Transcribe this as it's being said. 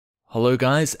Hello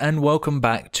guys, and welcome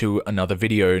back to another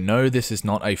video. No, this is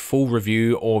not a full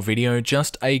review or video,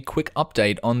 just a quick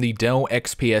update on the Dell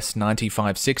XPS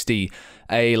 9560,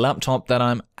 a laptop that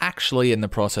I'm actually in the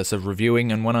process of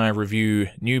reviewing. And when I review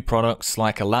new products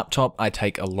like a laptop, I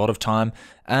take a lot of time,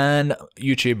 and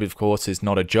YouTube of course is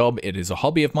not a job, it is a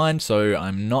hobby of mine, so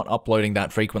I'm not uploading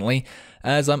that frequently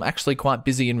as I'm actually quite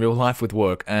busy in real life with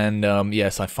work. And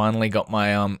yes, I finally got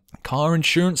my car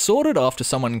insurance sorted after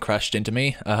someone crashed into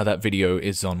me. That video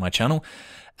is on my channel.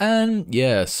 And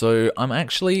yeah, so I'm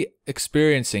actually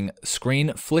experiencing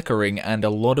screen flickering and a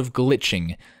lot of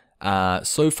glitching.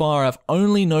 So far, I've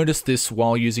only noticed this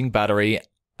while using battery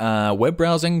web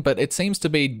browsing, but it seems to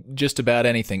be just about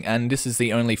anything. And this is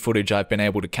the only footage I've been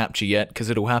able to capture yet, because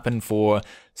it'll happen for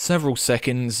several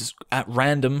seconds at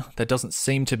random. There doesn't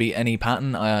seem to be any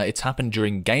pattern. It's happened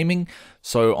during gaming,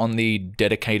 so on the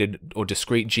dedicated or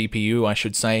discrete GPU, I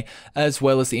should say, as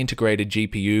well as the integrated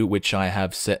GPU, which I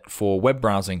have set for web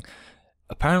browsing.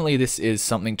 Apparently, this is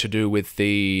something to do with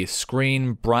the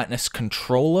screen brightness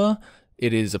controller.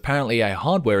 It is apparently a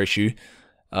hardware issue.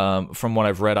 From what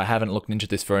I've read, I haven't looked into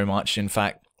this very much. In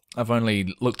fact, I've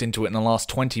only looked into it in the last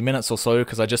 20 minutes or so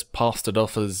because I just passed it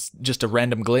off as just a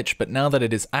random glitch. But now that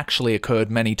it has actually occurred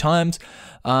many times,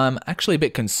 I'm actually a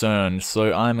bit concerned.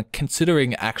 So I'm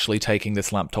considering actually taking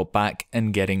this laptop back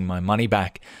and getting my money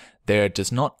back. There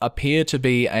does not appear to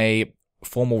be a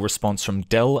formal response from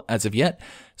Dell as of yet,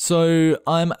 so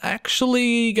I'm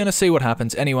actually gonna see what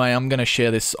happens. Anyway, I'm gonna share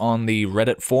this on the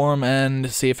Reddit forum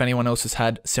and see if anyone else has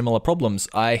had similar problems.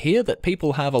 I hear that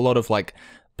people have a lot of like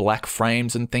black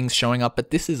frames and things showing up, but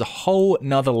this is a whole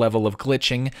nother level of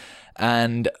glitching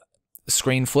and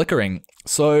screen flickering.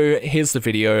 So here's the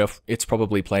video. It's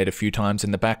probably played a few times in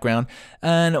the background,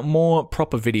 and more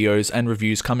proper videos and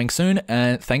reviews coming soon.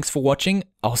 And thanks for watching.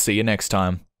 I'll see you next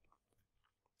time.